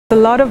A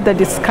lot of the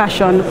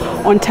discussion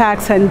on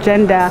tax and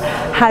gender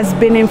has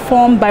been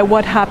informed by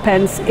what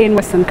happens in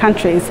Western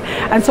countries.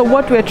 And so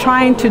what we're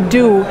trying to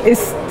do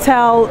is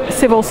tell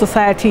civil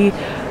society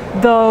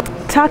the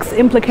tax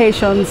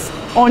implications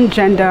on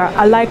gender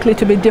are likely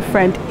to be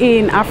different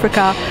in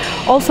Africa,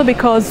 also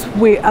because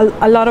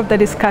a lot of the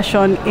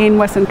discussion in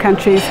Western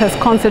countries has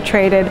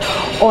concentrated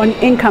on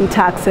income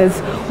taxes,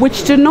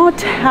 which do not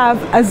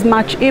have as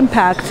much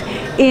impact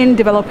in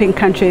developing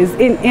countries,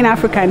 in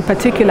Africa in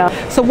particular.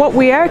 So what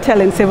we are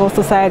telling civil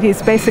society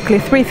is basically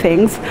three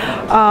things.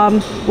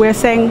 We're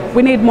saying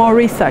we need more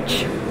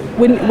research.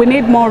 We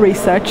need more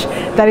research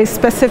that is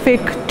specific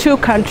to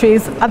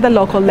countries at the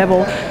local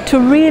level to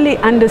really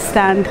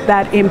understand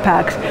that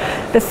impact.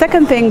 The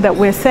second thing that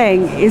we're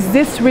saying is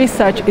this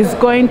research is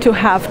going to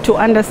have to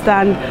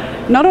understand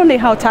not only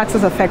how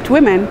taxes affect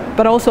women,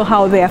 but also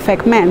how they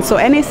affect men. So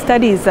any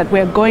studies that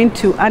we're going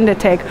to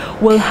undertake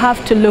will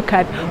have to look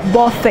at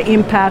both the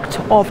impact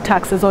of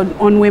taxes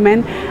on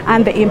women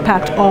and the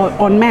impact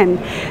on men.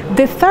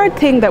 The third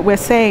thing that we're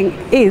saying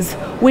is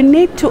we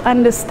need to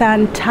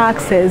understand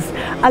taxes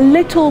a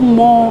little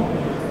more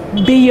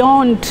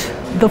beyond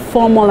the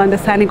formal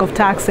understanding of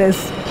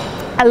taxes.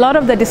 A lot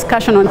of the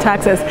discussion on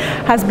taxes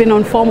has been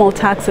on formal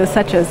taxes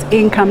such as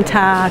income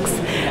tax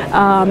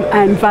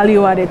and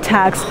value-added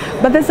tax,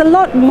 but there's a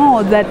lot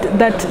more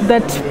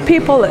that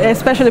people,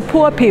 especially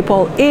poor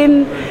people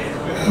in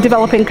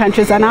developing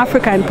countries and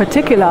Africa in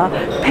particular,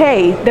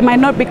 pay. They might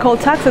not be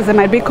called taxes, they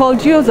might be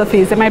called user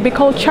fees, they might be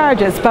called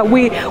charges, but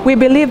we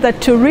believe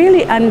that to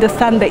really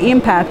understand the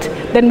impact,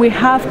 then we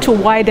have to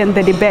widen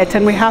the debate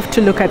and we have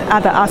to look at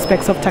other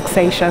aspects of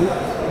taxation.